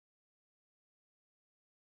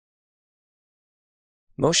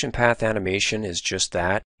Motion path animation is just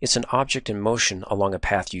that. It's an object in motion along a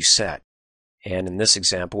path you set. And in this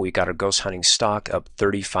example, we got our ghost hunting stock up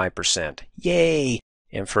 35%. Yay!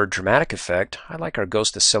 And for a dramatic effect, I like our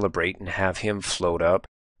ghost to celebrate and have him float up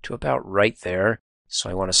to about right there. So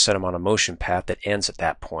I want to set him on a motion path that ends at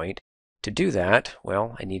that point. To do that,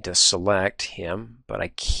 well, I need to select him, but I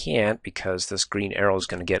can't because this green arrow is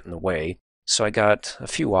going to get in the way. So I got a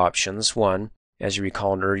few options. One, as you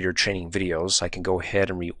recall in earlier training videos, I can go ahead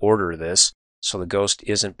and reorder this so the ghost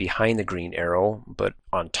isn't behind the green arrow, but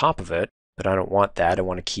on top of it. But I don't want that. I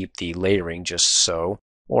want to keep the layering just so.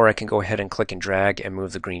 Or I can go ahead and click and drag and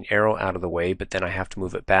move the green arrow out of the way, but then I have to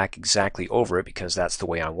move it back exactly over it because that's the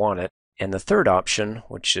way I want it. And the third option,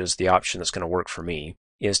 which is the option that's going to work for me,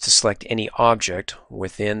 is to select any object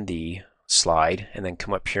within the slide and then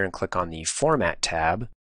come up here and click on the Format tab,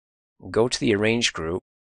 go to the Arrange group,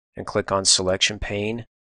 and click on Selection Pane.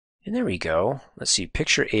 And there we go. Let's see,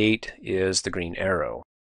 Picture 8 is the green arrow,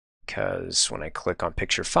 because when I click on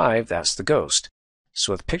Picture 5, that's the ghost.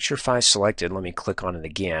 So with Picture 5 selected, let me click on it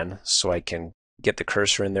again so I can get the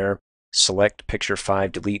cursor in there, select Picture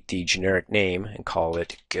 5, delete the generic name, and call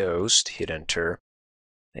it Ghost, hit Enter.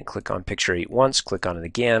 Then click on Picture 8 once, click on it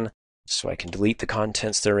again, so I can delete the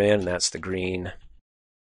contents therein, and that's the green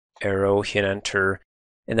arrow, hit Enter.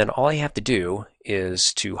 And then all I have to do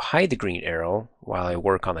is to hide the green arrow while I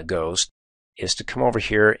work on the ghost, is to come over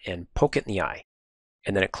here and poke it in the eye.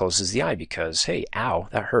 And then it closes the eye because, hey, ow,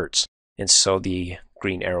 that hurts. And so the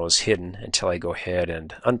green arrow is hidden until I go ahead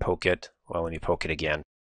and unpoke it. Well, let me poke it again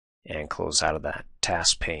and close out of that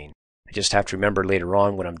task pane. I just have to remember later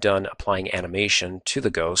on when I'm done applying animation to the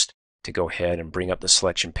ghost to go ahead and bring up the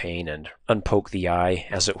selection pane and unpoke the eye,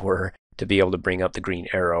 as it were, to be able to bring up the green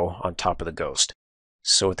arrow on top of the ghost.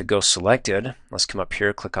 So with the ghost selected, let's come up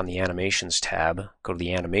here, click on the Animations tab, go to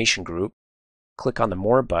the Animation group, click on the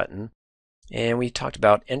More button, and we talked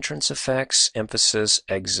about entrance effects, emphasis,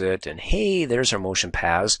 exit, and hey, there's our motion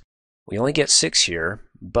paths. We only get 6 here,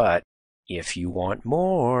 but if you want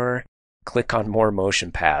more, click on More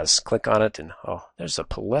Motion Paths. Click on it, and oh, there's a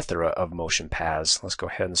plethora of motion paths. Let's go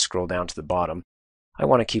ahead and scroll down to the bottom. I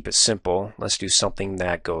want to keep it simple. Let's do something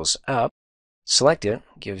that goes up. Select it,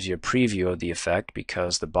 gives you a preview of the effect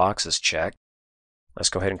because the box is checked. Let's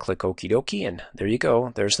go ahead and click Okie dokie, and there you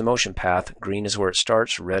go. There's the motion path. Green is where it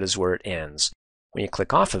starts, red is where it ends. When you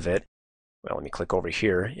click off of it, well, let me click over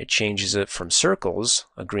here, it changes it from circles,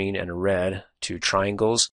 a green and a red, to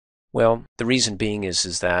triangles. Well, the reason being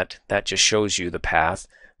is that just shows you the path,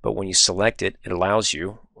 but when you select it, it allows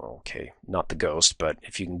you, okay, not the ghost, but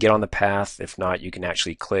if you can get on the path, if not, you can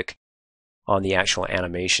actually click on the actual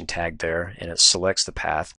animation tag there, and it selects the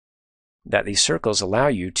path, that these circles allow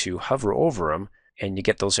you to hover over them, and you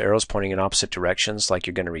get those arrows pointing in opposite directions, like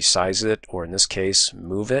you're going to resize it, or in this case,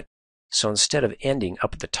 move it. So instead of ending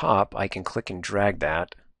up at the top, I can click and drag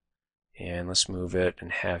that, and let's move it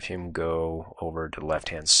and have him go over to the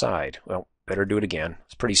left-hand side. Well, better do it again.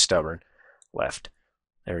 It's pretty stubborn. Left.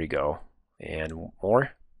 There you go. And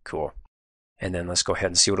more. Cool. And then let's go ahead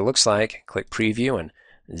and see what it looks like. Click Preview, and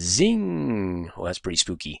zing! Well, that's pretty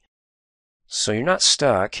spooky. So you're not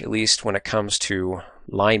stuck, at least when it comes to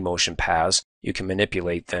line motion paths. You can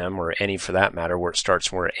manipulate them, or any for that matter, where it starts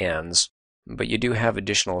and where it ends. But you do have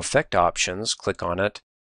additional effect options. Click on it,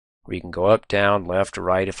 where you can go up, down, left, or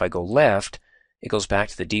right. If I go left, it goes back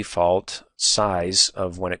to the default size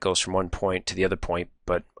of when it goes from one point to the other point,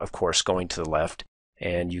 but of course going to the left.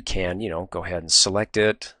 And you can, go ahead and select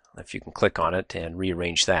it, if you can click on it, and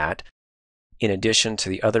rearrange that. In addition to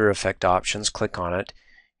the other effect options, click on it,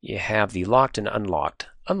 you have the locked and unlocked.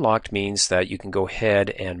 Unlocked means that you can go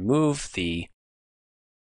ahead and move the,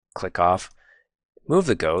 click off, move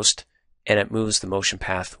the ghost, and it moves the motion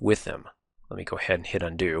path with them. Let me go ahead and hit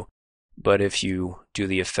undo. But if you do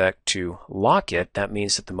the effect to lock it, that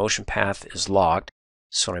means that the motion path is locked.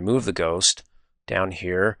 So when I move the ghost down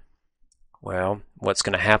here, well, what's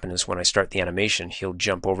going to happen is when I start the animation, he'll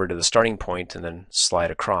jump over to the starting point and then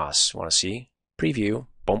slide across. Want to see? Preview,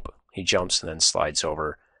 bump, he jumps and then slides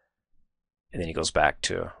over, and then he goes back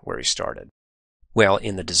to where he started. Well,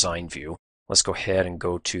 in the design view, let's go ahead and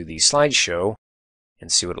go to the slideshow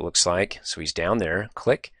and see what it looks like. So he's down there,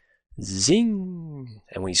 click, zing,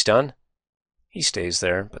 and when he's done, he stays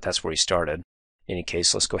there, but that's where he started. In any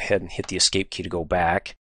case, let's go ahead and hit the escape key to go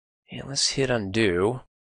back, and let's hit undo.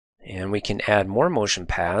 And we can add more motion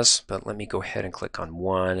paths, but let me go ahead and click on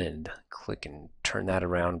one and click and turn that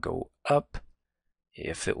around, go up,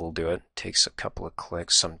 if it will do it. Takes a couple of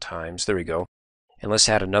clicks sometimes. There we go. And let's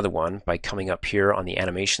add another one by coming up here on the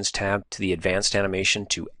Animations tab to the Advanced Animation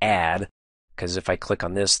to Add, because if I click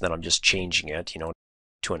on this, then I'm just changing it.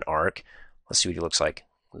 to an arc. Let's see what he looks like.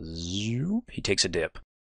 Zoop, he takes a dip.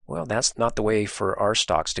 Well, that's not the way for our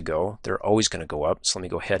stocks to go. They're always going to go up. So let me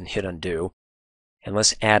go ahead and hit undo. And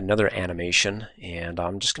let's add another animation. And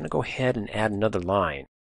I'm just going to go ahead and add another line.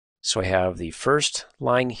 So I have the first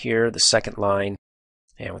line here, the second line.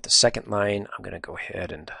 And with the second line, I'm going to go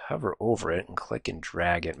ahead and hover over it and click and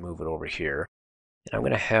drag it, move it over here. And I'm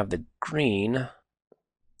going to have the green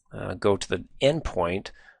go to the end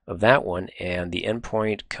point of that one, and the end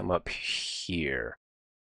point come up here.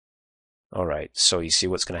 All right, so you see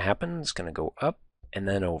what's going to happen? It's going to go up and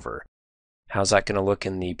then over. How's that going to look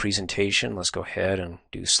in the presentation? Let's go ahead and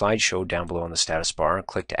do slideshow down below on the status bar.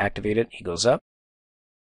 Click to activate it. He goes up.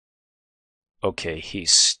 Okay,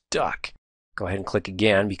 he's stuck. Go ahead and click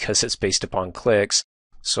again because it's based upon clicks.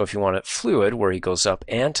 So if you want it fluid, where he goes up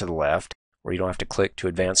and to the left, where you don't have to click to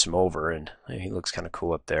advance him over, and he looks kind of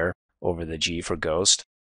cool up there, over the G for ghost.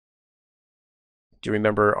 Do you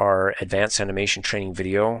remember our advanced animation training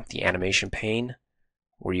video, the animation pane,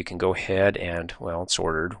 where you can go ahead and, well, it's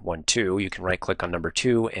ordered 1, 2. You can right click on number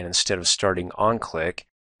 2, and instead of starting on click,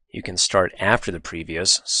 you can start after the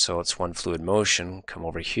previous. So it's one fluid motion. Come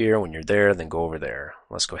over here when you're there, then go over there.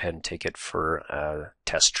 Let's go ahead and take it for a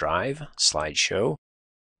test drive. Slideshow.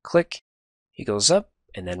 Click. He goes up,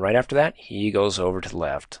 and then right after that, he goes over to the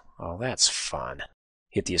left. Oh, that's fun.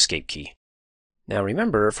 Hit the escape key. Now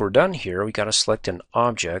remember, if we're done here, we got to select an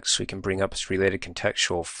object so we can bring up its related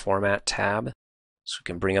contextual format tab. So we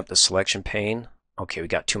can bring up the selection pane. Okay, we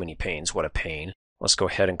got too many panes. What a pain. Let's go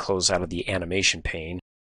ahead and close out of the animation pane.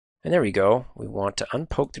 And there we go. We want to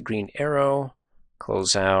unpoke the green arrow,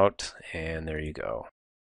 close out, and there you go.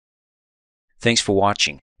 Thanks for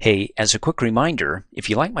watching. Hey, as a quick reminder, if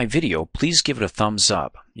you like my video, please give it a thumbs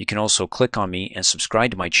up. You can also click on me and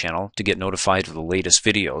subscribe to my channel to get notified of the latest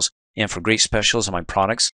videos. And for great specials on my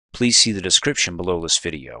products, please see the description below this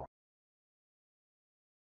video.